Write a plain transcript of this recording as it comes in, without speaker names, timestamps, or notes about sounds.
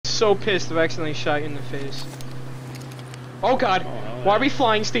so pissed I've accidentally shot you in the face. Oh god. Why are we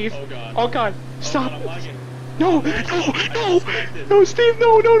flying, Steve? Oh god. Oh god. Stop. Oh god, No, no, Steve,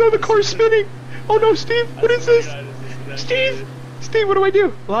 no, the car's spinning. Oh no, Steve, what is this? Steve, what do I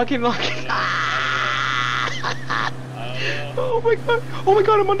do? Lock in. Oh my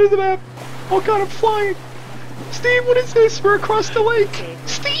god, I'm under the map. Oh god, I'm flying. Steve, what is this? We're across the lake.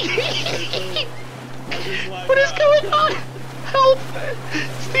 Steve, what is going on? Help,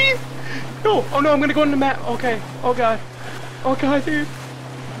 Steve. No, oh no, I'm gonna go in the map. Okay, oh god, dude.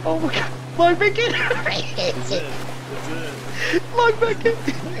 Oh my god, log back in. Log back in.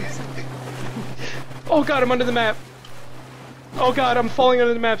 Oh god, I'm under the map. Oh god, I'm falling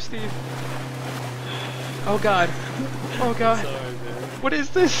under the map, Steve. Oh god. Oh god. Sorry, what is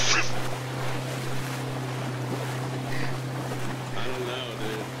this? I don't know,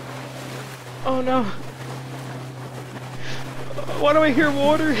 dude. Oh no. Why do I hear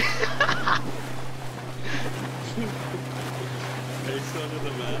water? Are you still under the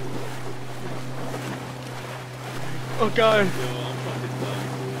map? Oh god. Yo, I'm fucking done,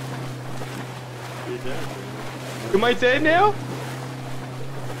 dude. You're dead, dude. Am I dead now?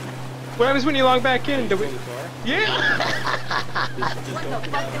 What happens when you log back in? Are you still in the car? Yeah! Just When go the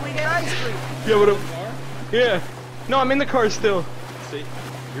for fuck that. did we get ice cream? Yeah, what In up? the car? Yeah. No, I'm in the car still. See?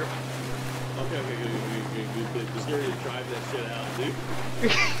 You're... Okay, good. Just get ready to drive that shit out, dude.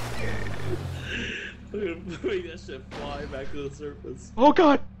 We're gonna make that shit fly back to the surface. Oh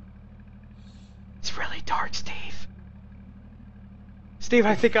god! It's really dark, Steve. Steve,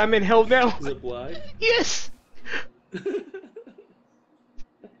 I think I'm in hell now. Is it black? Yes!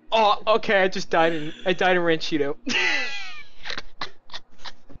 Oh, okay, I died in Ranchito.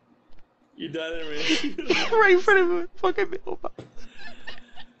 You died in a race. Right in front of a fucking mailbox.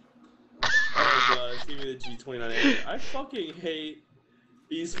 Oh god, give me the G29. I fucking hate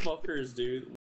these fuckers, dude.